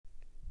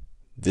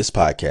This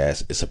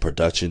podcast is a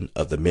production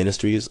of the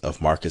Ministries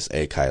of Marcus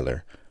A.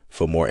 Kyler.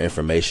 For more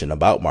information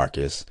about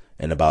Marcus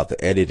and about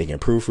the editing and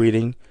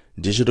proofreading,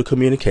 digital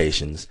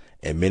communications,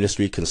 and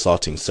ministry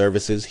consulting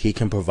services he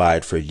can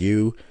provide for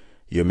you,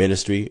 your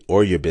ministry,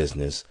 or your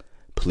business,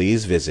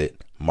 please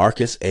visit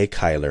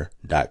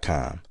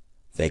marcusakyler.com.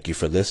 Thank you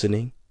for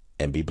listening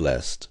and be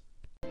blessed.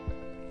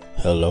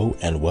 Hello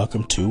and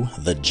welcome to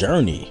The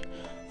Journey,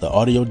 the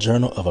audio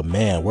journal of a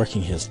man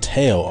working his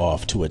tail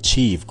off to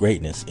achieve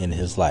greatness in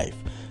his life.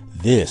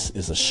 This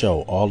is a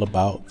show all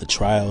about the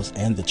trials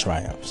and the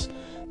triumphs,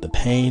 the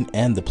pain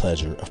and the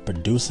pleasure of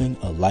producing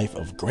a life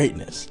of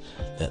greatness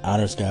that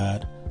honors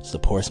God,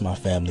 supports my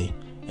family,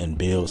 and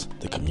builds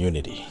the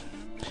community.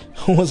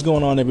 What's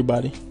going on,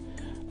 everybody?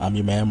 I'm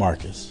your man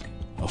Marcus,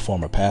 a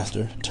former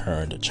pastor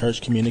turned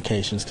church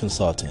communications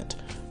consultant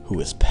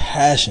who is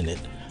passionate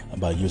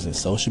about using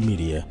social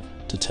media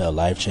to tell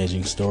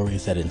life-changing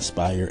stories that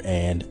inspire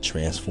and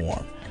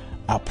transform.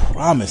 I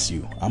promise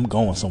you, I'm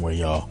going somewhere,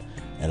 y'all,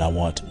 and I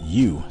want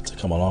you to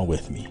come along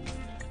with me.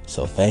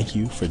 So thank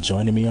you for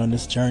joining me on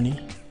this journey,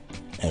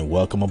 and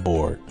welcome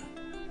aboard.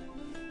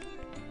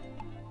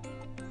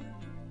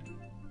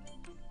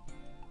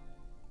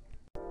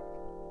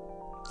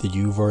 The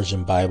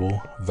YouVersion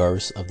Bible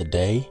verse of the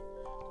day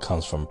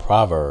comes from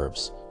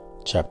Proverbs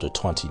chapter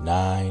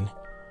 29,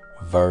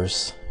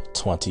 verse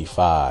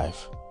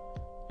 25.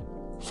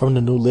 From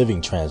the New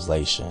Living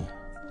Translation,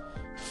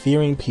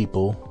 fearing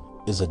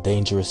people is a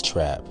dangerous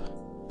trap,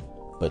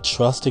 but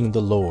trusting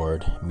the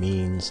Lord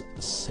means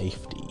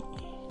safety.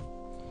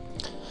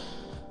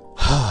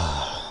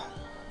 I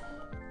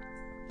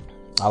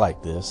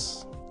like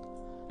this.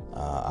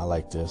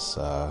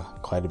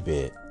 Quite a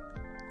bit.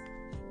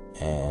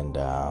 And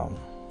I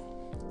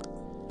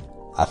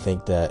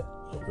think that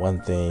one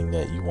thing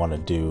that you want to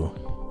do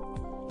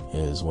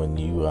is when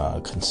you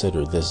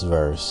consider this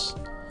verse,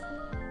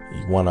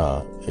 you want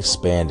to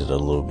expand it a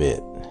little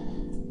bit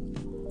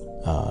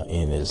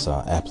in its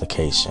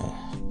application.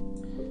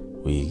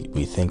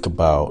 We think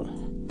about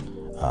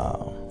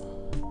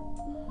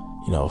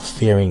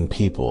fearing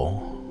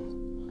people,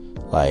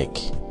 like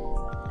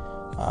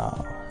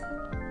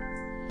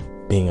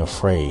being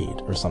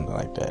afraid or something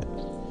like that.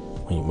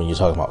 When you're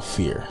talking about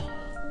fear,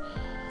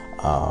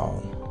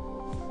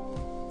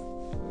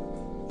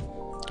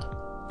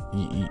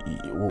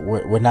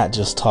 we're not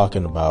just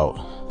talking about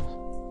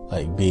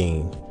like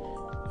being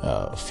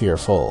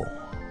fearful,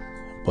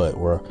 but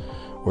we're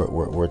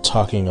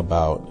talking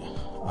about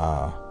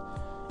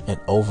an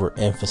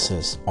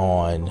overemphasis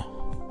on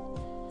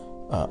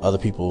other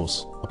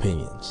people's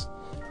opinions,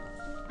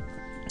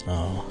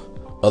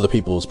 other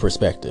people's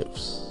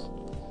perspectives.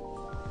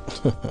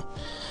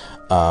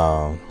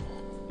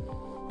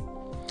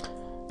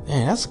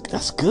 Man,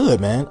 that's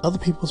good, man. Other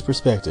people's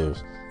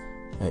perspectives.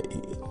 I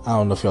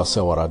don't know if y'all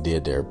saw what I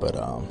did there, but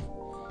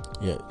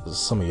yeah,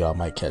 some of y'all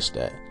might catch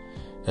that.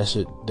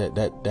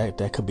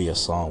 That could be a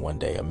song one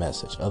day, a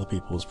message. Other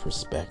people's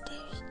perspectives.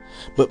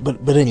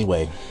 But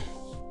anyway,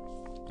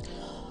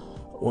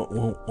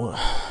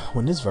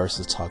 when this verse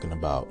is talking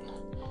about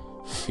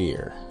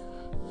fear,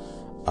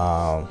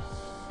 I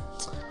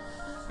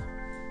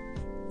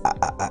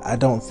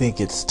don't think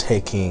it's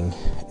taking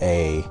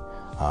a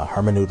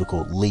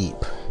hermeneutical leap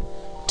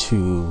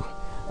to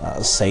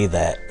say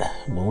that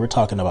when we're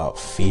talking about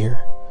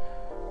fear,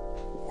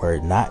 we're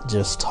not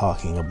just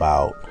talking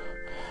about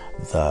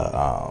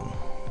the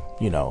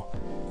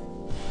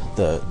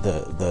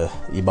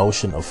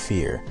emotion of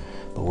fear,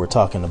 but we're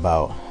talking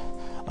about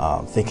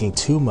thinking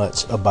too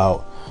much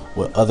about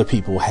what other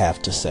people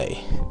have to say,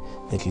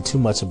 thinking too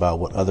much about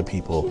what other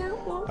people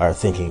are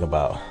thinking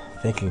about,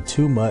 thinking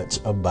so much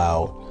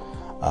about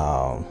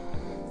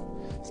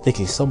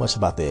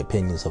the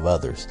opinions of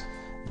others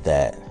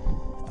that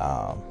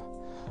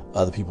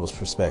other people's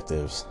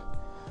perspectives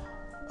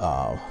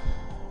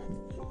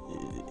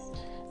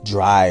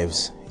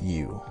drives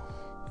you,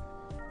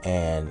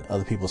 and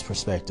other people's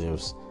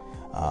perspectives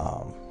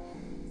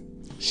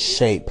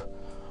shape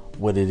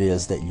what it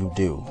is that you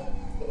do.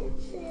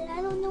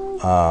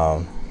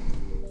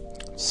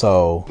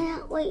 So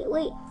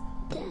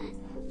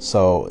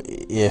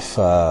if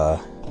I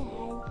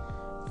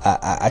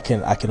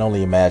can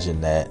only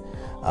imagine that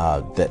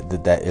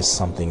that is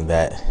something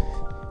that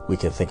we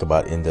can think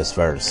about in this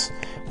verse.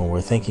 When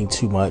we're thinking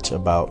too much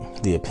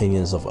about the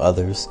opinions of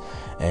others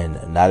and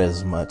not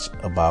as much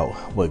about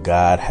what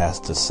God has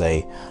to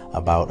say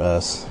about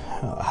us,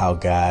 how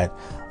God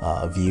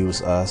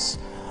views us,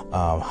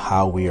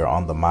 how we are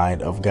on the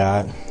mind of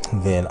God,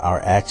 then our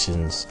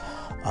actions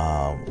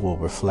will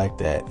reflect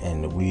that,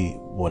 and we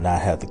will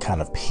not have the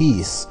kind of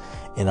peace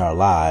in our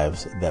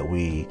lives that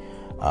we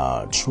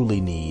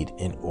truly need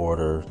in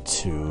order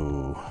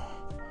to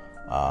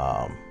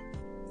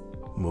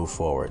move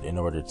forward, in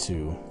order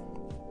to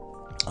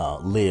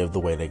live the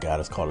way that God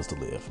has called us to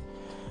live.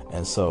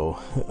 And so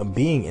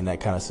being in that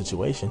kind of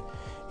situation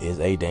is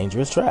a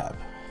dangerous trap.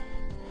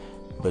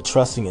 but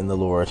trusting in the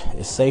Lord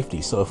is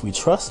safety. So if we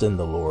trust in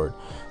the Lord,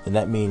 then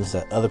that means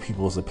that other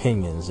people's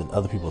opinions and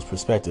other people's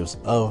perspectives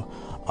of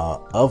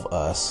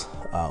us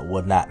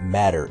will not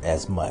matter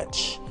as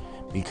much,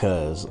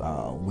 because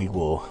we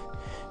will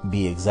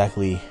be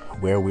exactly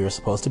where we are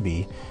supposed to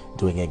be,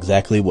 doing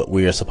exactly what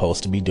we are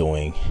supposed to be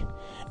doing,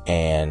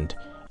 and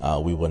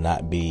we will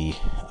not be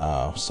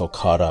so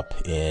caught up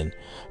in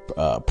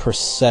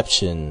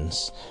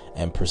perceptions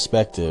and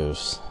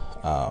perspectives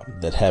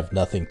that have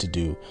nothing to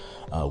do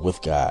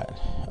with God.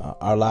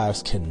 Our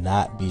lives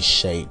cannot be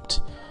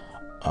shaped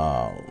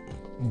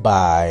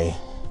by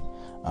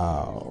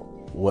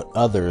what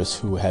others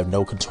who have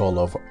no control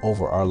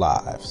over our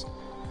lives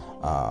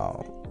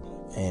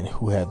and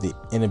who have the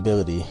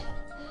inability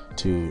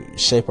to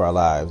shape our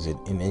lives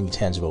in any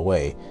tangible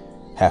way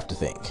have to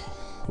think.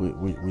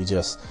 We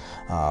just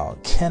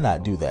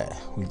cannot do that.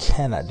 We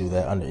cannot do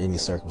that under any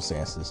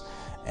circumstances.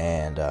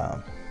 And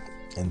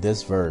in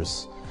this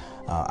verse,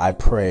 I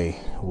pray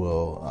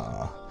will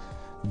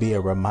be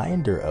a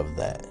reminder of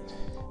that,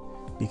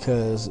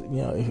 because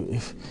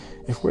if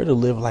we're to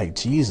live like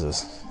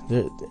Jesus,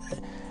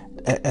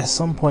 at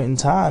some point in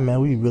time,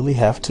 man, we really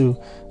have to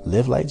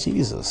live like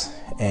Jesus.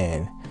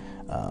 And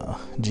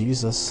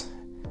Jesus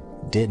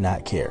did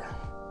not care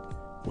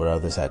what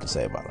others had to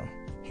say about him.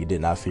 He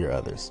did not fear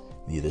others.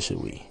 Neither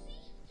should we.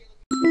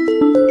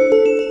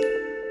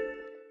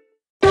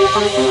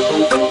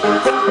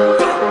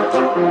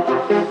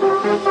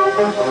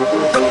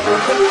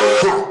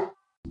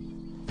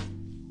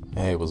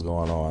 Hey, what's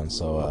going on?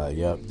 So,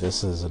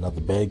 this is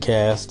another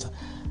bedcast.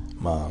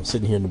 I'm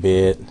sitting here in the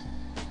bed,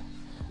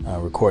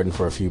 recording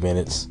for a few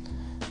minutes,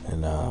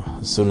 and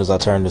as soon as I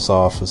turn this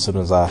off, as soon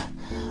as I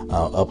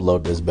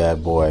upload this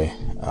bad boy,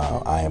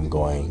 I am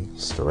going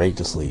straight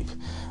to sleep.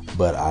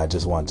 But I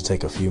just wanted to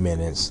take a few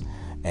minutes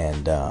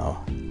and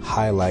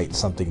highlight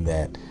something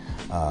that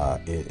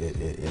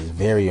is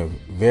very,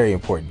 very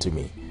important to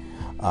me.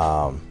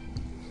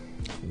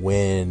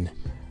 When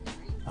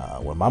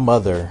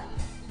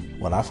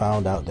I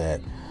found out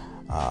that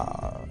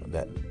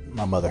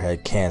my mother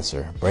had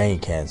cancer, brain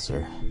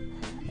cancer,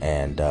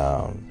 and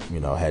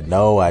had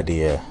no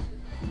idea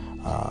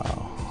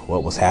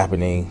what was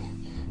happening,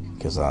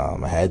 because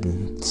I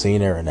hadn't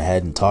seen her and I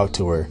hadn't talked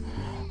to her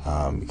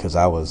because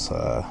I was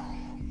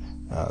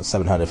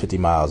 750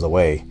 miles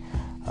away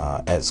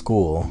at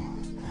school.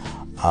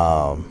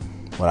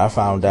 When I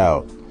found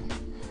out,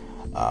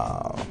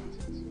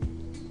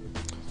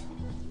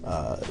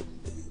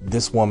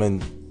 this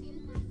woman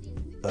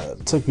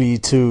took me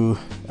to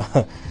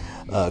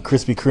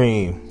Krispy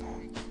Kreme,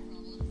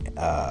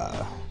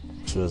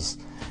 which was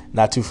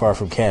not too far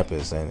from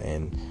campus,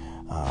 and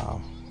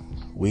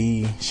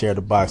we shared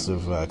a box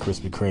of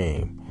Krispy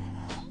Kreme.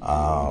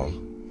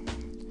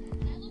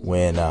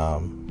 When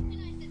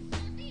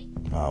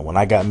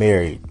I got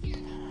married,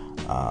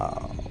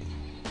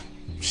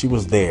 she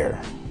was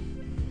there,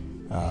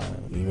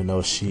 even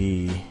though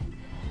she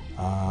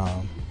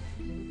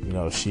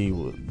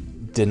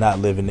did not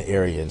live in the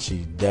area, and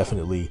she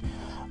definitely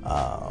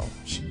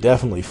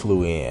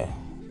flew in.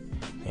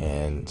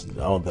 And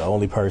the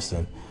only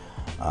person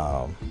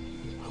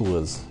who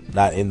was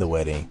not in the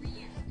wedding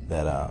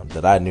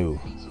that I knew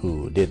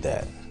who did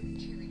that.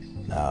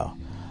 Now,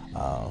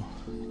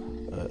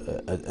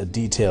 a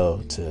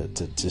detail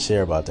to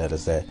share about that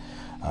is that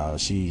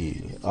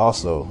she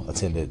also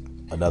attended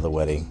another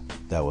wedding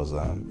that was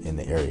in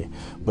the area,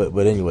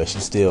 but anyway, she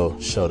still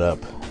showed up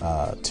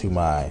to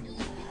mine,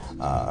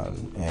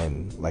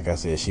 and like I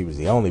said, she was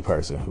the only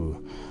person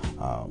who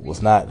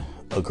was not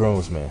a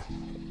groomsman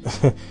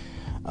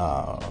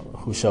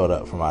who showed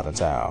up from out of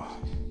town.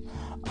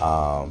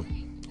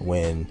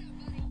 When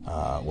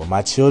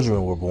my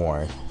children were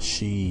born,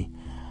 she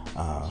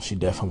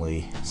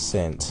definitely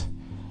sent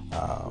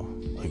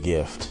a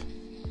gift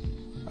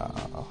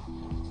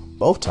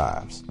both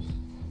times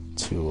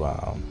to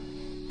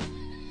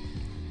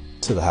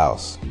the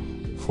house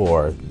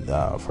for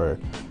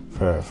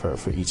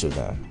each of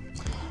them.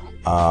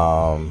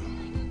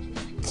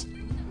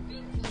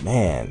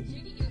 Man,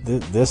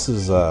 this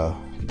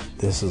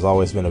has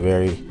always been a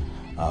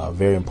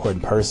very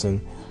important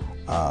person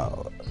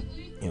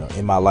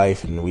in my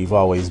life, and we've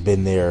always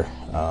been there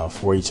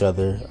for each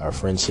other. Our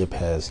friendship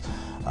has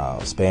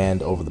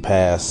spanned over the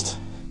past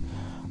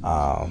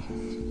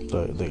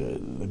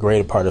the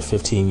greater part of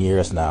 15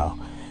 years now,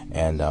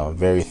 and I'm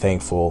very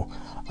thankful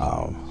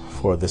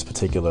for this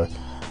particular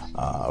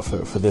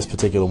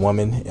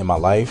woman in my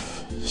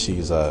life.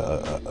 She's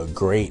a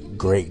great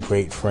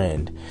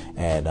friend,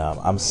 and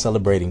I'm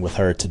celebrating with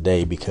her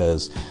today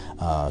because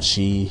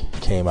she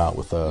came out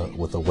with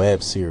a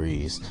web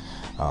series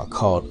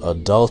called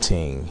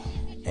Adulting,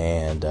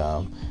 and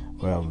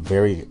I'm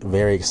very,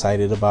 very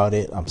excited about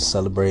it. I'm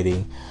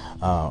celebrating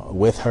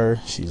with her.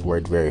 She's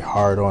worked very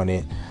hard on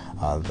it.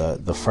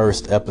 The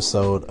first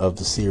episode of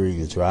the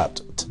series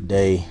dropped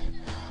today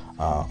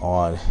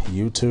on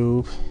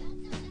YouTube,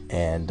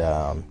 and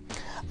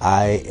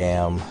I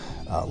am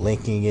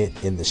linking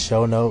it in the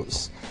show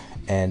notes,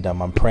 and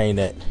I'm praying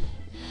that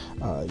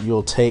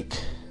you'll take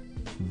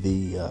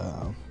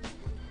the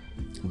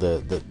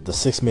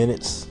 6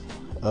 minutes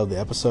of the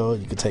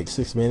episode. You could take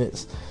 6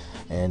 minutes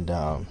and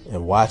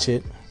watch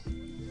it,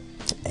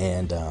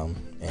 and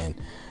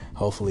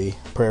hopefully,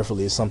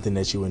 prayerfully, it's something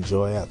that you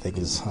enjoy. I think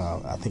it's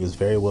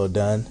very well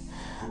done,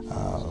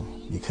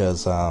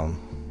 because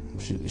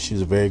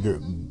she's a very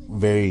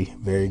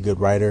good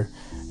writer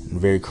and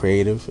very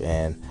creative,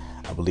 and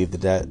I believe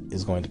that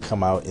is going to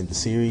come out in the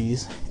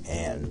series.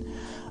 And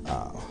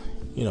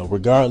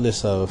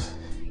regardless of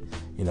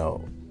we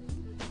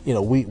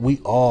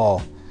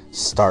all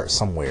start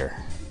somewhere.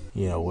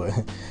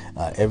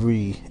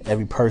 Every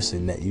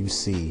person that you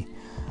see,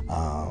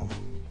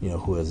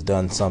 who has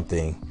done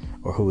something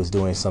or who is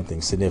doing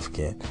something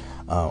significant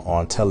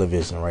on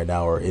television right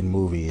now or in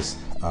movies,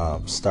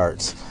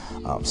 starts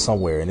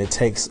somewhere, and it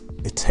takes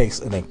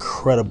an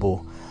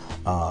incredible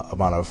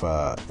amount of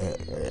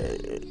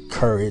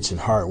courage and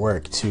hard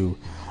work to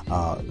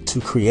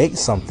create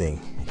something,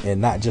 and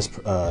not just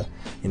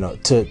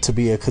to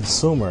be a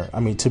consumer. I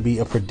mean, to be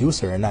a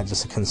producer and not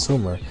just a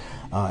consumer,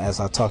 as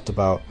I talked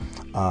about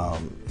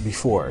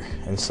before.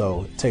 And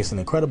so it takes an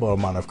incredible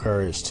amount of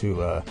courage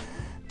to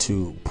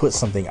put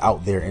something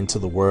out there into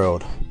the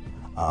world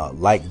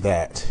like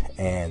that,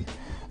 and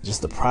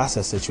just the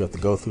process that you have to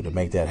go through to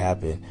make that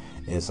happen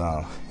is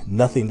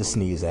nothing to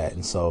sneeze at.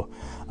 And so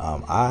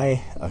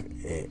I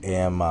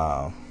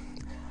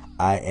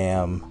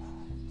am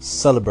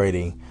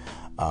celebrating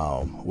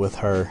with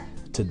her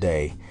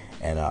today,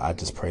 and I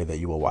just pray that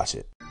you will watch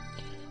it.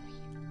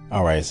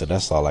 All right, so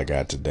that's all I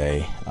got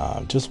today.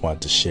 Just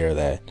wanted to share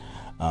that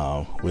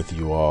with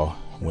you all.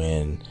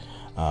 When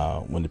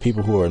the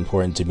people who are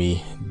important to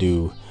me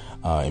do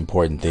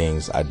important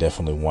things, I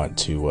definitely want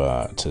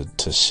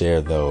to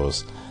share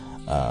those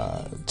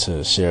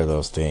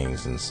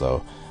things. And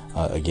so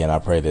again, I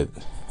pray that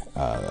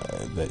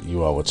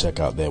you all will check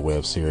out that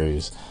web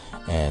series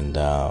and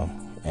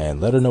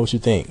let her know what you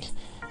think.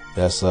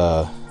 That's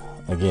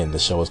again, the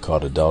show is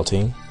called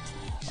Adulting.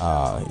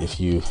 If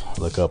you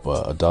look up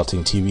a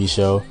Adulting TV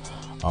show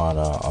on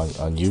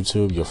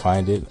YouTube, you'll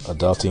find it.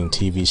 Adulting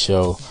TV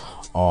show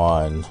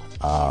on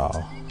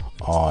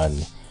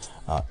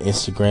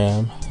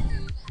Instagram,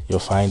 you'll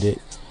find it,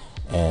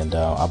 and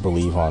I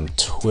believe on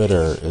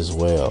Twitter as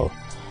well.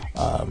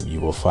 You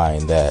will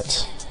find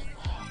that.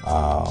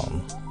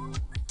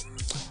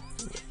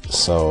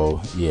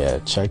 So yeah,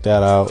 check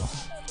that out.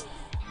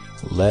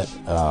 Let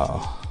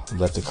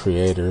the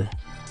creator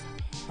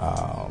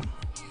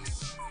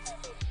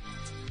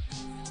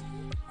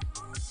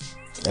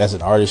as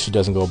an artist, she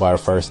doesn't go by her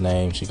first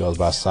name. She goes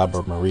by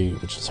Sabra Marie,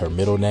 which is her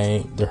middle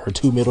name. They're her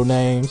two middle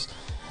names.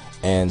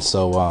 And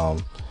so,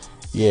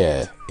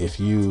 yeah, if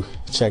you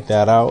check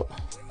that out,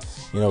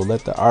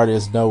 let the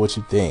artist know what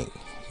you think,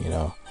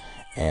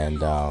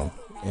 and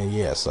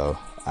yeah, so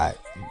I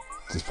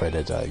just pray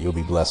that you'll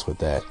be blessed with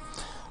that.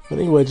 But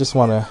anyway, just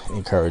want to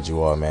encourage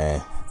you all,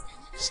 man.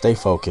 Stay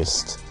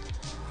focused.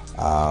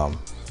 I'm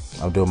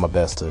doing my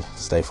best to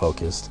stay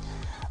focused.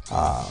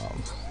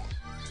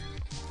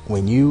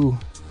 When you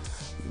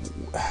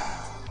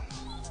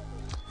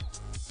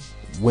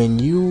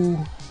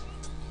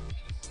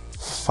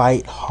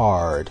fight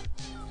hard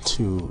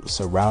to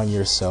surround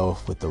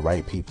yourself with the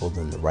right people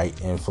and the right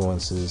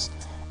influences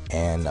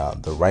and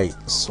the right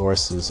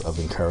sources of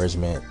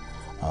encouragement,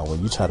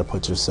 when you try to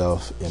put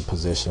yourself in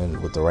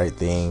position with the right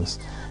things,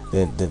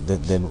 then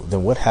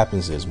what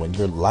happens is when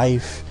you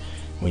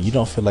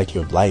don't feel like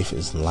your life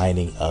is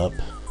lining up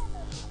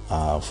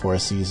for a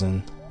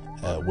season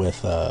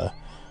with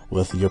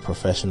your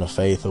profession of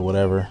faith or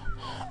whatever,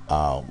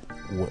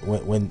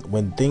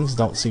 when things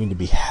don't seem to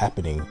be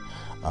happening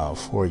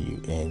for you,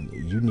 and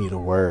you need a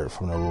word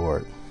from the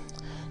Lord,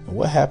 and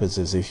what happens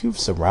is, if you've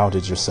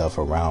surrounded yourself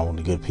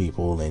around good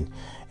people and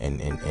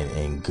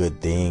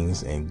good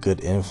things and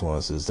good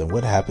influences, then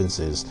what happens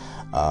is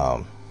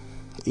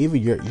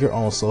even your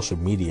own social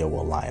media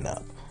will line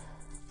up.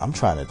 I'm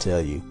trying to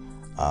tell you,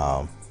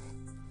 I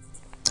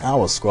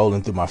was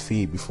scrolling through my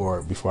feed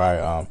before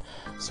I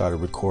started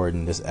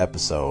recording this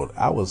episode.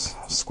 I was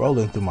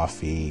scrolling through my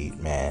feed,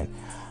 man,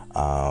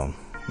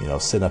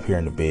 sitting up here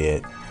in the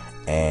bed,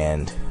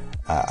 and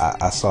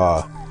I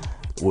saw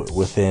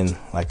within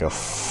like a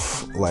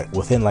 5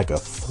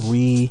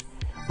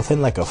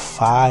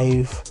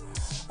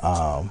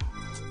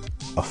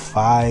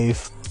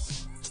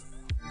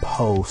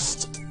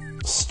 post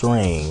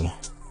string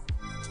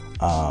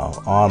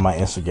on my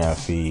Instagram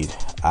feed.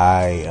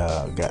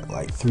 I got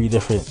like 3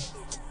 different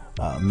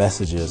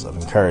messages of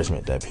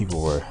encouragement that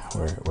people were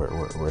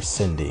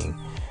sending,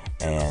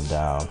 and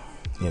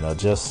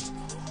just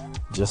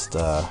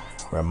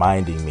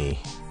reminding me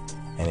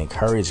and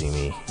encouraging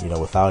me,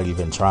 without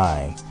even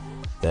trying,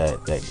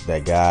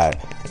 that God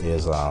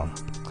is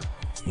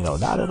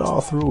not at all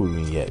through with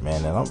me yet,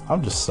 man. And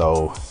I'm just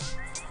so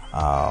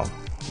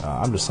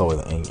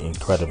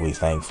incredibly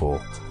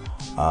thankful,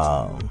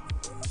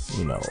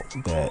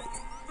 that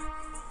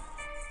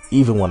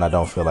even when I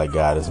don't feel like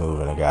God is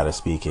moving and God is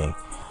speaking,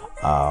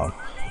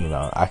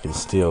 I can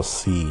still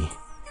see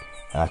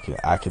and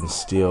I can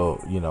still,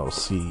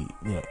 see,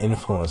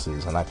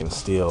 influences, and I can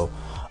still,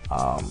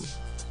 I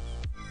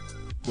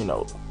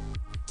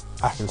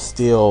can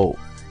still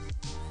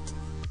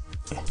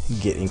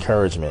get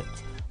encouragement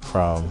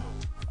from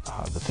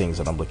the things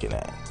that I'm looking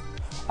at.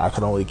 I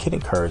can only get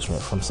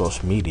encouragement from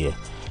social media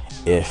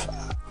if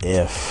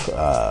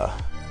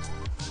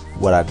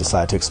what I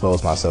decide to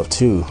expose myself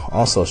to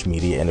on social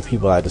media and the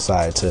people I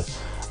decide to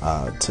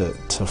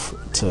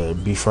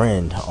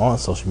befriend on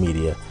social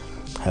media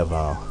have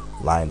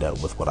lined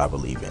up with what I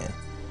believe in,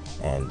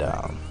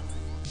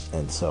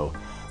 and so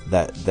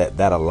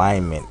that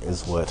alignment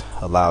is what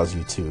allows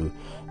you to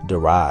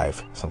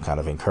derive some kind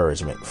of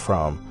encouragement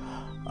from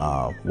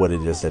what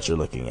it is that you're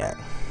looking at.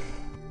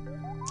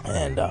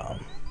 And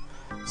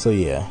so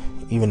yeah,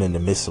 even in the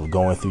midst of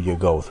going through your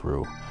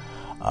go-through,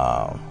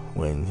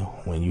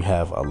 when you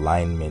have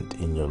alignment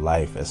in your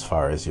life as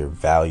far as your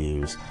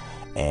values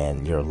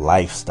and your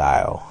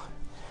lifestyle,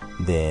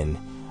 then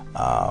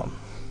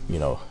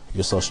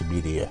your social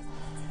media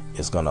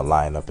is going to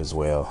line up as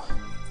well.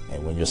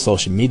 And when your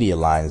social media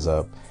lines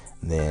up,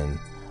 then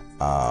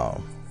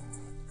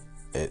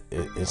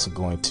it's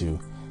going to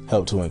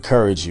help to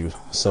encourage you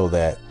so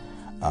that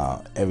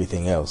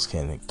everything else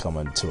can come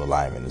into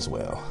alignment as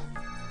well.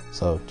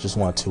 So just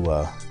want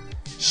to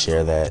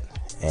share that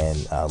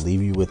and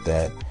leave you with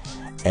that.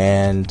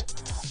 And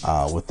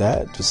with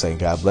that, just saying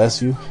God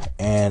bless you,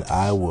 and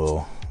I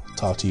will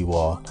talk to you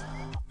all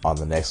on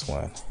the next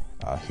one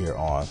here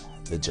on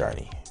The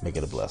Journey. Make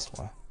it a blessed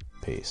one.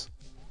 Peace.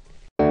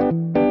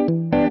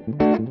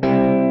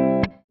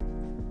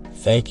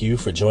 Thank you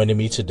for joining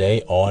me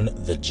today on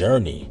The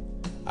Journey.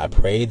 I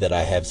pray that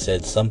I have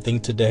said something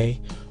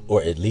today,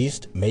 or at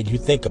least made you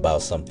think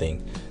about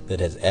something that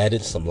has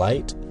added some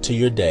light to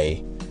your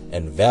day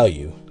and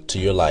value to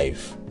your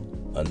life.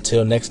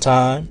 Until next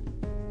time,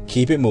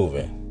 keep it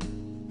moving,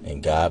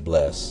 and God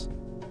bless.